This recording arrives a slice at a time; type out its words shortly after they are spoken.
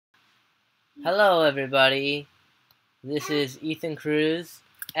Hello everybody, this is Ethan Cruz,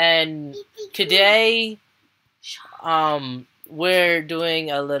 and today, we're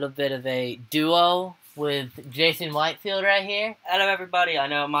doing a little bit of a duo with Jayson Whitefield right here. Hello everybody, I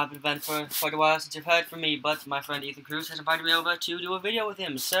know it might have been for quite a while since you've heard from me, but my friend Ethan Cruz has invited me over to do a video with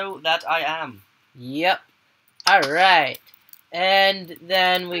him, so that I am. Yep, alright, and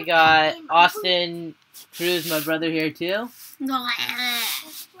then we got Austin Cruz, my brother, here too.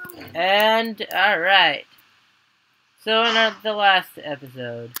 And, alright. So in the last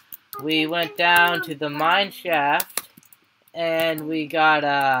episode, we went down to the mine shaft, and we got,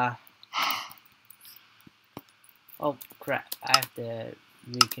 oh crap, I have to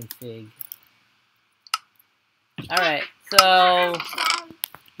reconfig. Alright, so,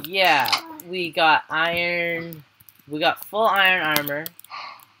 yeah, we got iron, we got full iron armor,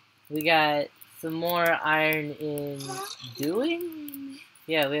 we got some more iron in doing?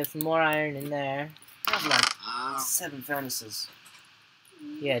 Yeah, we have some more iron in there. I have like 7 furnaces.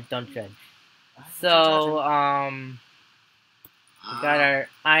 Yeah, don't judge. So, we got our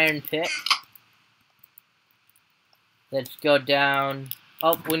iron pick. Let's go down.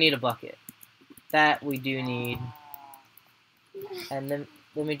 Oh, we need a bucket. That we do need. And then,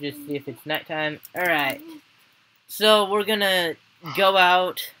 let me just see if it's nighttime. Alright. So, we're gonna go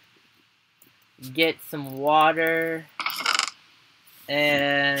out, get some water,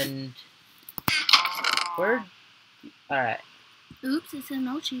 and alright. Oops, it said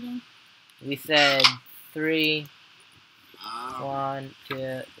no cheating. We said 3. 1,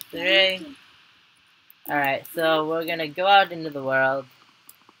 2, 3. Alright, so we're gonna go out into the world.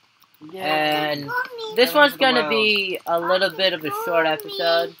 And this one's gonna be a little bit of a short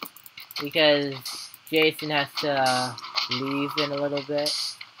episode because Jayson has to leave in a little bit.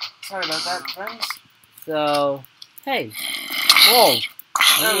 Sorry about that, friends. So, hey. Whoa!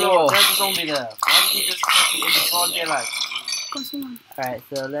 Oh Lord, there's a zombie there. Why did he just catch me in the broad daylight? Alright,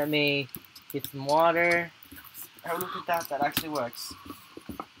 so let me get some water. Oh, look at that, that actually works.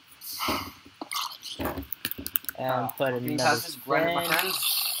 And put another house is great, my stand. friends.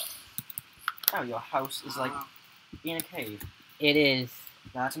 Oh, your house is like in a cave. It is.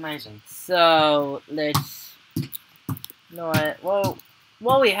 That's amazing. So, let's... You know what? Well,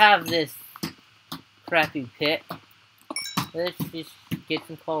 while we have this crappy pit, let's just get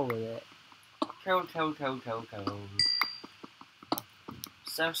some coal with it. Coal.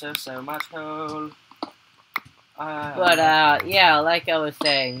 So much coal. But, yeah, like I was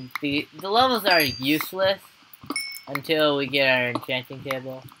saying, the levels are useless until we get our enchanting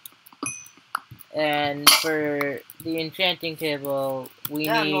table. And for the enchanting table, we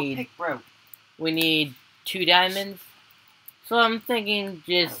need 2 diamonds. So I'm thinking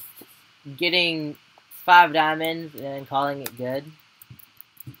just getting 5 diamonds and calling it good.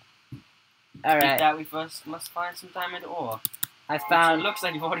 Alright. That we first must find some diamond ore. I found... It looks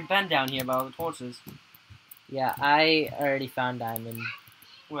like you've already been down here by all the torches. Yeah, I already found diamond.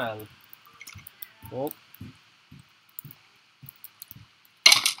 Well. Oh.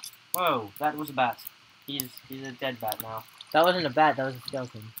 Whoa, that was a bat. He's a dead bat now. That wasn't a bat, that was a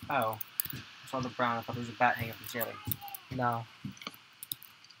skeleton. Oh. I saw the brown, I thought it was a bat hanging from the ceiling. No.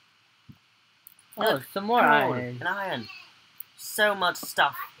 Oh, some more iron. An iron. So much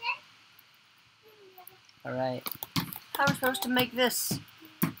stuff. Alright. How are we supposed to make this?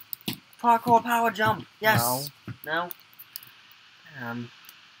 Parkour power jump. Yes. No.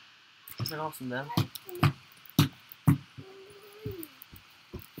 That's awesome though.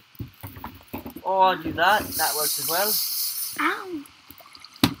 Oh, I'll do that. That works as well. Ow.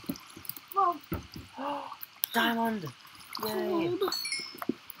 Whoa. Diamond. Yay.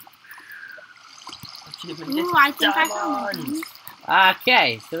 Ooh, I think I found one.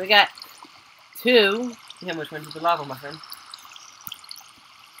 Okay, so we got 2. See how much went into the lava, my friend.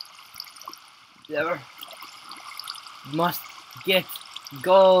 Yeah. Must get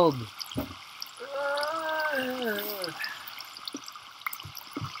gold.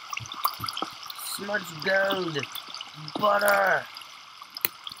 Smudged gold. Butter.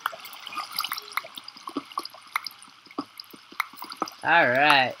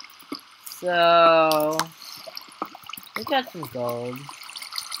 Alright. So, we got some gold.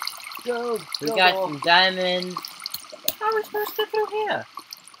 We got some diamonds. How are we supposed to get through here?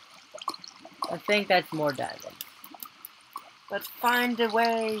 I think that's more diamonds. Let's find a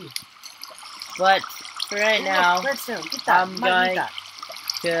way. But, for right now, Redstone. Get that. I'm going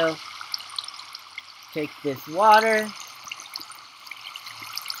to take this water.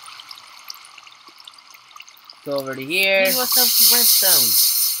 Go over to here. Give yourself some redstone.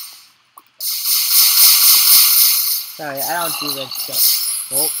 Sorry, I don't do redstone.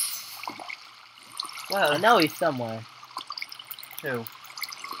 Oh. Well, I know he's somewhere. who?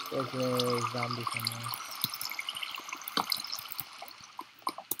 There's a zombie somewhere.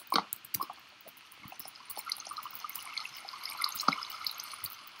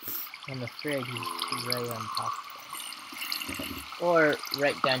 I'm afraid he's right on top. Or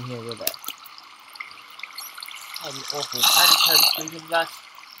right down here with us. That'd be awful. I just heard thinking that.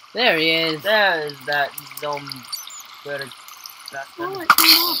 There he is. There's that zombie. That's Oh, it turned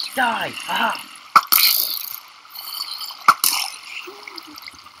off. die! Aha!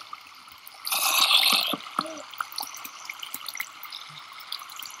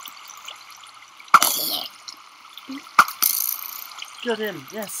 Got him,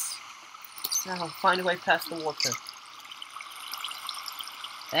 yes. Now find a way past the water.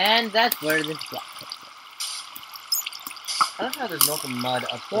 And that's where this block comes I love how there's not a mud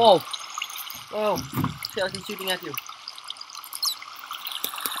up from. there. Whoa! Whoa! Skeleton shooting at you.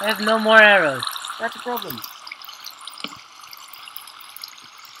 I have no more arrows. That's a problem.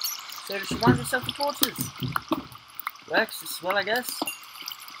 So just remind yourself of torches. Works as well, I guess.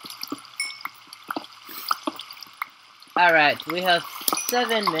 Alright, we have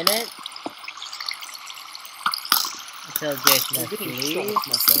 7 minutes until Jayson You're has to getting leave. shot,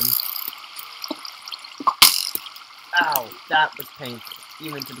 my friend. Ow, that was painful.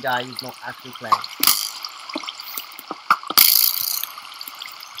 Even to the guy who's not actually playing.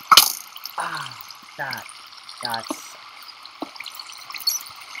 Ah, that's...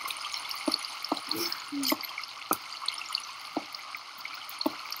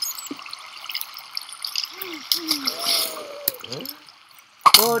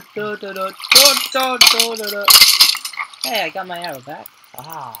 Hey, I got my arrow back.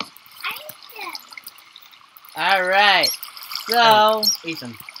 Ah. Alright, so...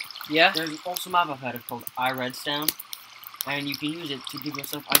 Ethan, Yeah? there's an awesome map I've heard of called iRedstone, and you can use it to give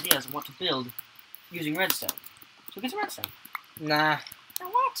yourself ideas on what to build using redstone. So get some redstone. Nah. Now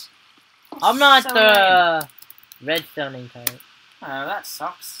what? I'm not so the redstoning type. Oh, that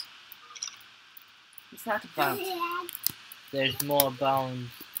sucks. What's that about? There's more bones.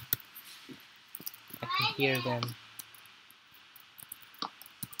 I can hear them.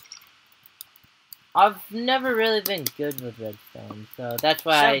 I've never really been good with redstone, so that's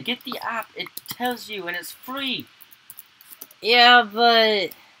why So get the app, it tells you and it's free. Yeah,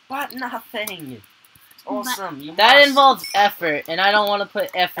 but... But nothing. It's awesome. You that must involves effort, and I don't want to put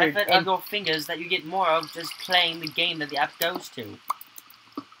effort of in... your fingers that you get more of just playing the game that the app goes to.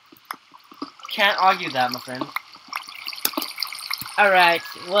 Can't argue that, my friend. Alright,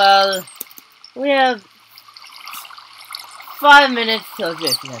 well... We have 5 minutes till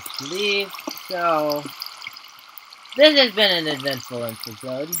Jayson has to leave, so... This has been an eventful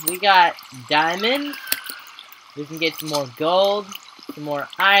episode. We got diamonds. We can get some more gold, some more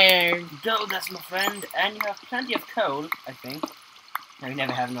iron. Gold, that's my friend, and you have plenty of coal, I think. No, you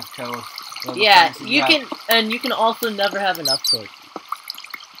never have enough coal. Well, Yeah, you can, and you can also never have enough torches.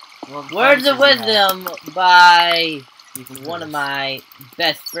 Well, Words of wisdom by Ethan one of Cruz. my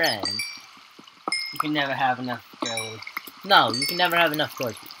best friends. You can never have enough gold. No, you can never have enough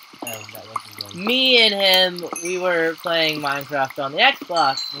torches. Oh, that wasn't good. Me and him, we were playing Minecraft on the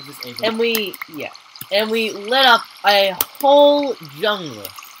Xbox, Was this able? and we lit up a whole jungle.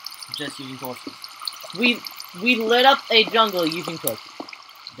 Just using torches. We lit up a jungle using torches.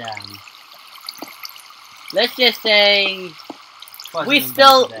 Damn. Let's just say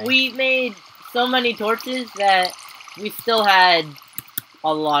we made so many torches that we still had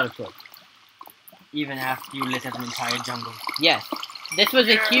a lot of torches. Even after you lit up an entire jungle. Yes. This was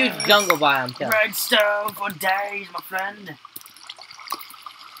a huge jungle biome kill. Redstone for days, my friend.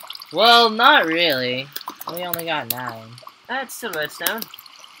 Well, not really. We only got 9. That's still redstone.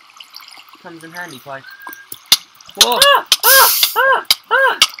 Comes in handy quite. Whoa!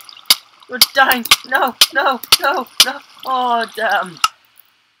 We're dying! No! Oh, damn!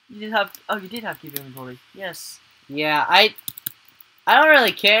 You did have keep inventory. Yes. Yeah, I don't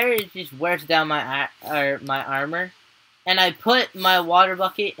really care. It just wears down my armor, and I put my water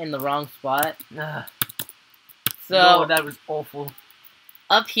bucket in the wrong spot. Ugh. So No, that was awful.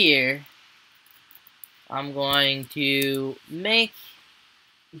 up here, I'm going to make.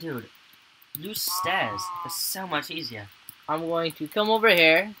 Dude, use stairs. It's so much easier. I'm going to come over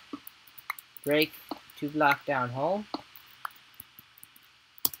here, break 2 block down hole,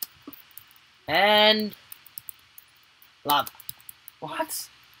 and lava. What?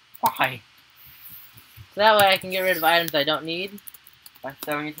 Why? So that way I can get rid of items I don't need. By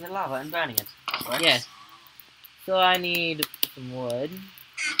throwing it in the lava and burning it. Works. Yes. So I need some wood.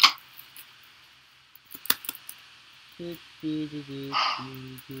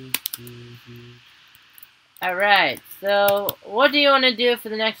 Alright, so what do you want to do for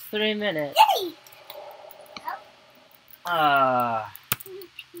the next 3 minutes? I'm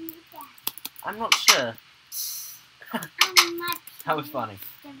not sure. That was funny.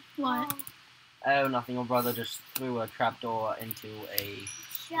 What? Oh, nothing. Your brother just threw a trapdoor into a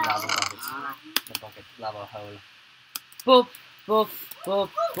lava lava hole. Boop, boop, boop,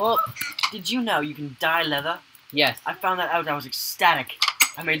 boop. Did you know you can dye leather? Yes. I found that out. I was ecstatic.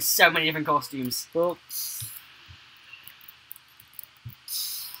 I made so many different costumes. Boop.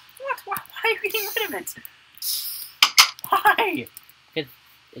 What? Why are you getting rid of it? Why?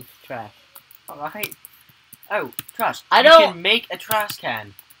 It's trash. Alright. Oh, trash. I You don't- can make a trash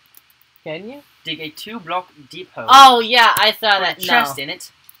can. Can you? Dig a 2-block deep hole. Oh, yeah, I saw Put a that. chest No. in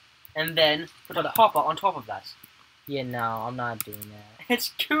it. And then put a hopper on top of that. Yeah, no, I'm not doing that.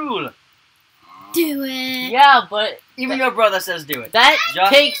 It's cool. Do it. Yeah, but Even your brother says do it. that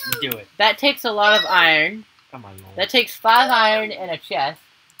Just takes do it. that takes a lot of iron. Oh my lord. That takes 5 iron and a chest,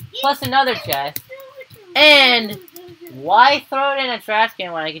 plus another chest. And why throw it in a trash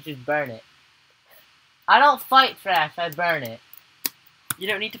can when I could just burn it? I don't fight trash, I burn it. You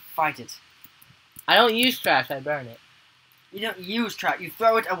don't need to fight it. I don't use trash, I burn it. You don't use trash. You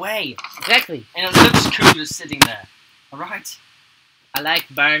throw it away. Exactly. And it looks cool just sitting there. Alright? I like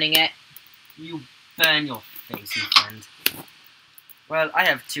burning it. You burn your face, my friend. Well, I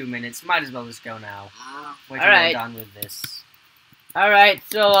have 2 minutes. Might as well just go now. Wait till Alright. we're done with this. Alright,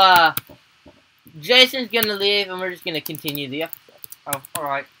 so, Jason's gonna leave and we're just gonna continue the episode. Oh,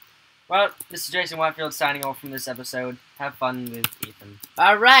 alright. Well, this is Jayson Whitefield signing off from this episode. Have fun with Ethan.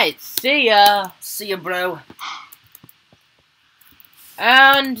 Alright, see ya! See ya, bro.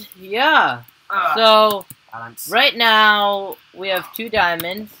 And, yeah. So, Balance. right now, we have 2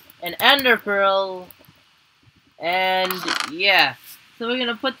 diamonds, an ender pearl, and, yeah. So we're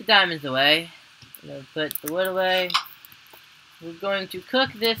gonna put the diamonds away. We're gonna put the wood away. We're going to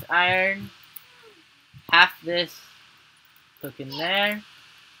cook this iron. Half this. Cook in there.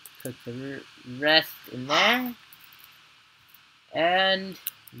 Cook the rest in there. And,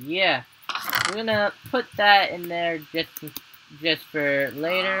 yeah. We're gonna put that in there just for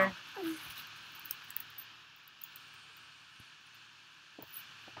later.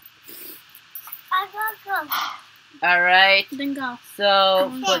 Alright, Then go.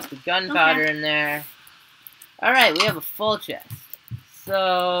 so put the gunpowder in there. Alright, we have a full chest.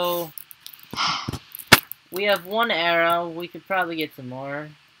 So, we have 1 arrow. We could probably get some more.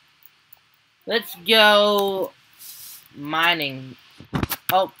 Let's go mining.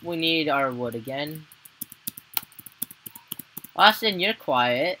 Oh, we need our wood again. Austin, you're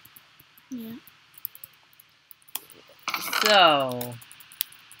quiet. Yeah. So,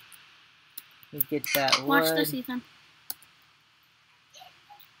 we get that wood. Watch this, Ethan.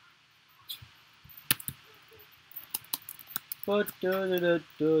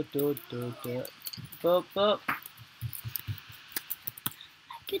 Boop.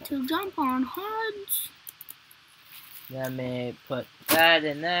 I get to jump on heads. Let me put that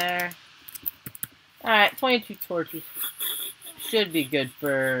in there. Alright, 22 torches. Should be good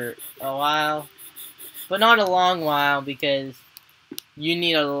for a while. But not a long while because you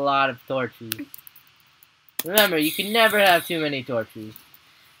need a lot of torches. Remember, you can never have too many torches.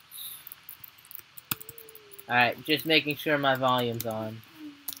 Alright, just making sure my volume's on.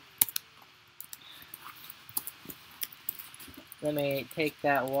 Let me take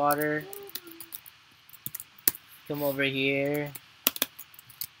that water. Come over here.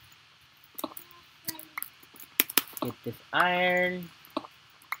 Get this iron.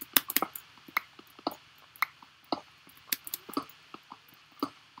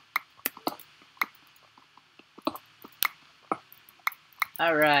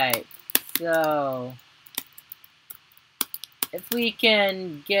 Alright, so if we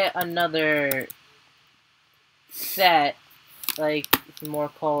can get another set, like some more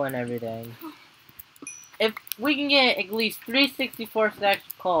coal and everything. If we can get at least 364 stacks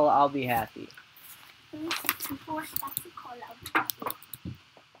of coal, I'll be happy. 364 stacks of coal, I'll be happy.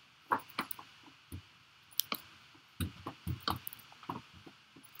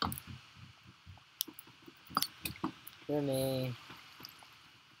 Let me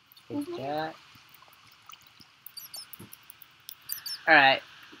take that. Alright,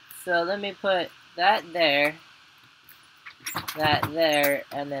 so let me put that there,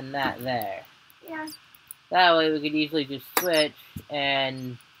 and then that there. Yeah. That way we could easily just switch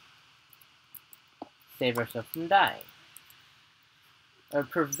and save ourselves from dying. Or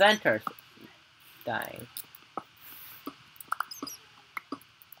prevent ourselves from dying.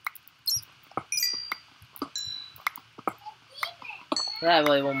 That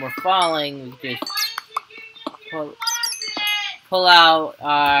way when we're falling, we just pull out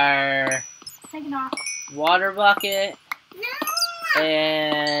our Take it off. water bucket, No.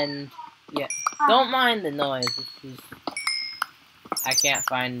 and yeah, don't mind the noise. It's just, I can't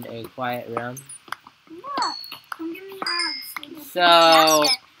find a quiet room. Look, come give me hugs with your So, pretty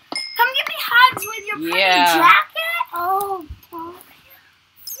jacket. Come give me hugs with your pretty jacket. Oh,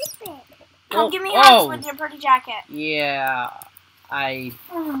 zip it. Come give me hugs with your pretty jacket. Yeah, I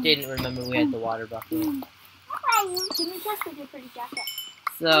didn't remember we had the water bucket. Give me a kiss with your pretty jacket.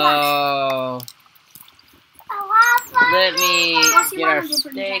 So, let me get our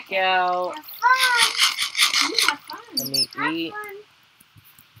steak out. Let me eat.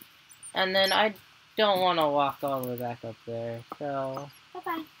 And then I don't want to walk all the way back up there, so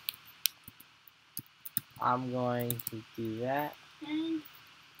Bye-bye. I'm going to do that. And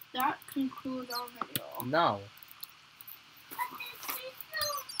that concludes our video. No.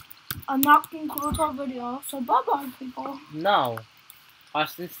 And that concludes our video, so bye-bye, people. No.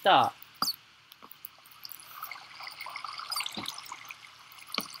 Austin, stop.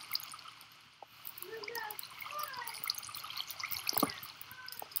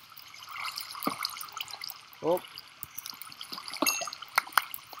 Oh.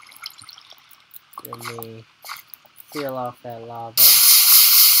 Let me seal off that lava.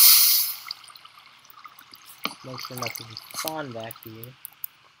 Make sure nothing can spawn back here.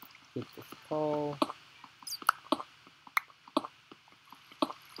 Get this coal.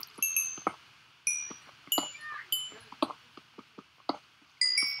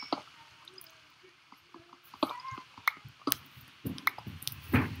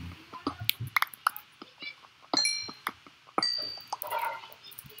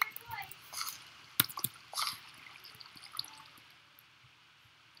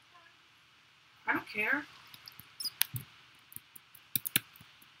 I don't care.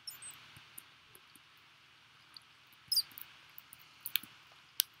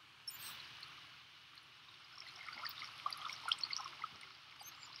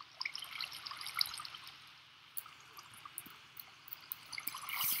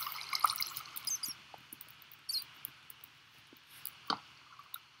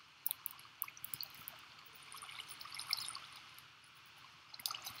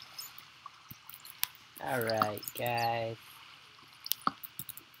 Alright, guys.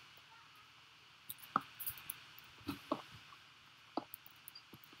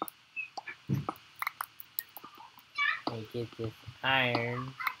 Let me get this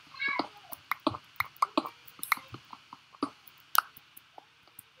iron.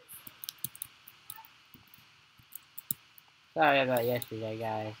 Sorry about yesterday,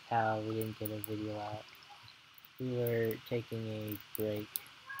 guys, how we didn't get a video out. We were taking a break.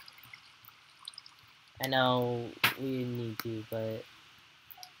 I know we didn't need to, but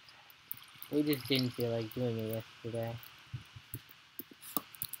we just didn't feel like doing it yesterday.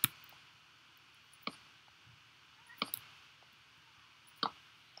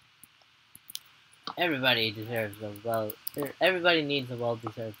 Everybody deserves everybody needs a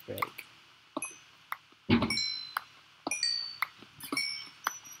well-deserved break.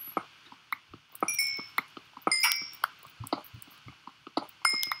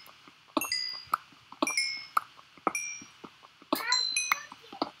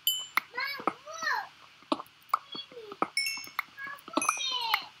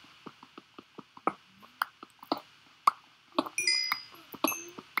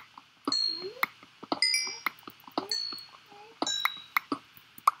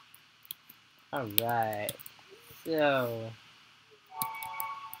 Alright, so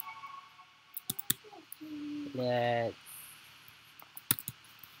let's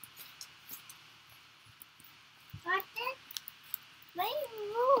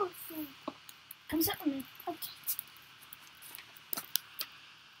Come sit with me.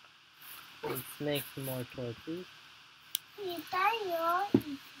 let's make some more torches.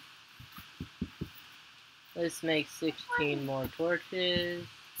 Let's make 16 more torches.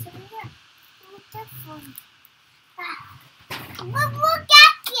 Look at it!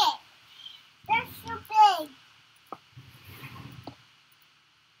 They're so big.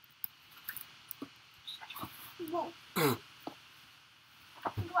 Whoa.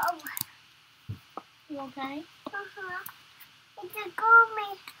 Whoa. You okay? It's a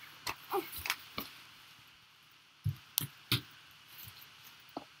gummy.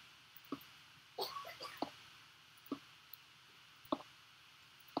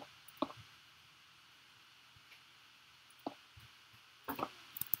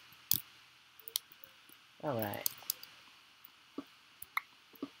 Alright.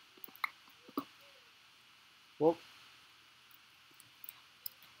 Whoop.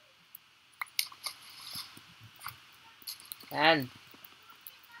 And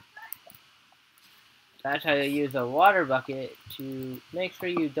that's how you use a water bucket to make sure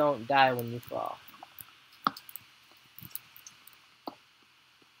you don't die when you fall.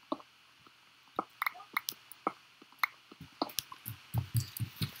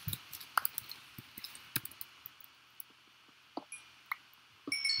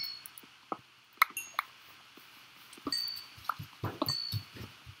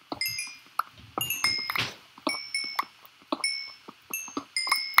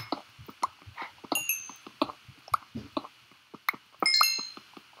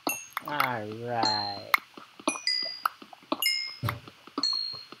 Alright.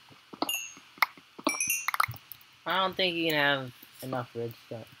 I don't think you can have enough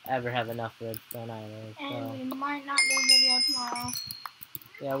redstone, ever have enough redstone either. So. And we might not do a video tomorrow.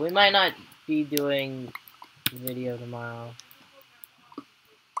 Yeah, we might not be doing video tomorrow.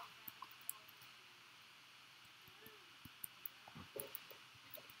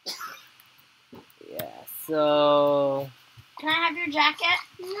 Yeah, so... Can I have your jacket?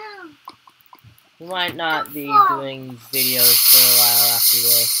 No. We might not be doing videos for a while after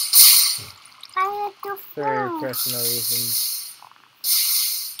this. I have to for personal reasons.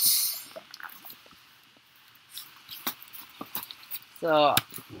 So,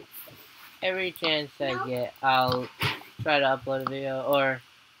 every chance I get, I'll try to upload a video, or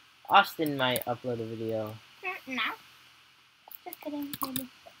Austin might upload a video. No. Just kidding, maybe.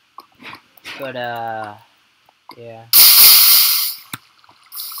 But, yeah.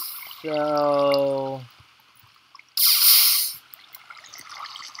 So...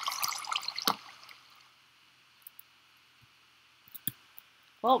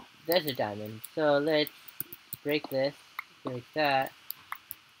 Well, there's a diamond. So let's break this, break that.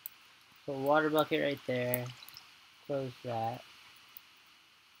 Put a water bucket right there. Close that.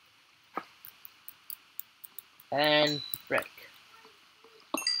 And break.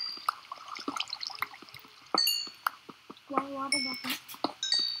 Why water bucket?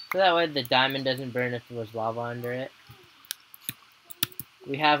 So that way the diamond doesn't burn if there was lava under it.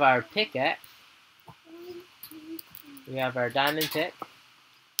 We have our pickaxe. We have our diamond pick.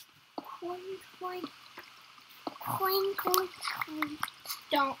 Coin, coin. Coin, coin, coin.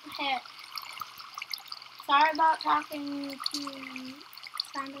 Don't hit. Sorry about talking to you.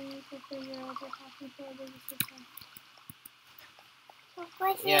 Sounding like a 3-year-old talking to a baby sister. So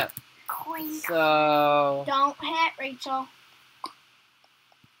what's Yep. it? Coin. So... Don't hit, Rachel.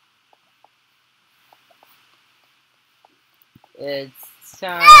 It's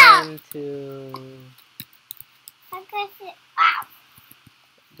time to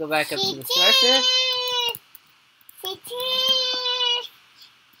go back up to the surface.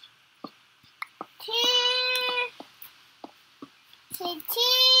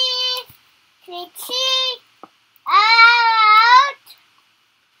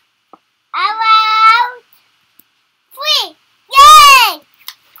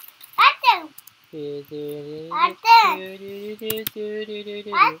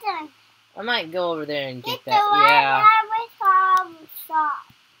 I might go over there and get that. Yeah.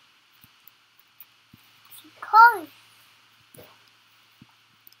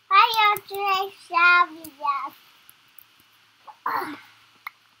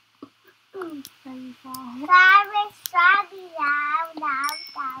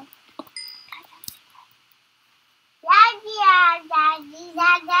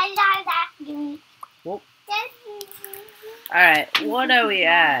 Whoop. Alright, what are we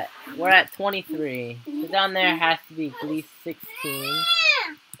at? We're at 23. So down there has to be at least 16.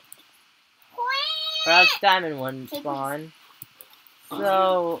 Or else diamond wouldn't spawn.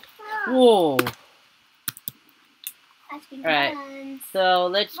 So, whoa. Alright, so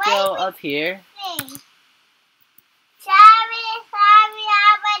let's go up here.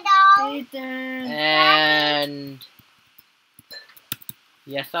 And...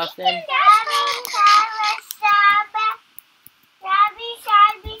 Yes, Austin? Yeah.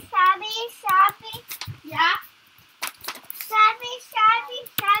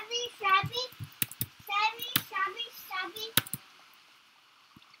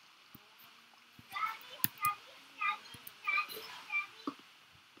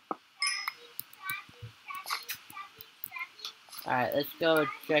 Alright, let's go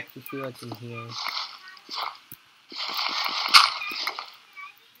check to see what's in here.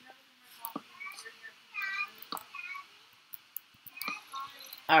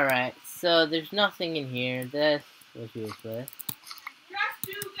 Alright, so there's nothing in here. This was useless. Just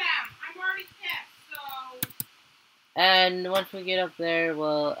do them. I'm already pissed, so... And once we get up there,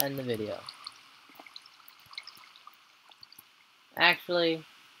 we'll end the video. Actually,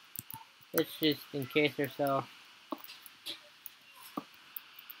 let's just encase ourselves.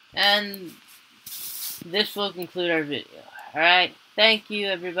 And this will conclude our video. Alright, thank you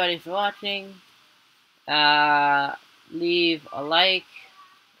everybody for watching. Leave a like,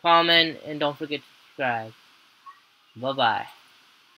 comment, and don't forget to subscribe. Bye-bye.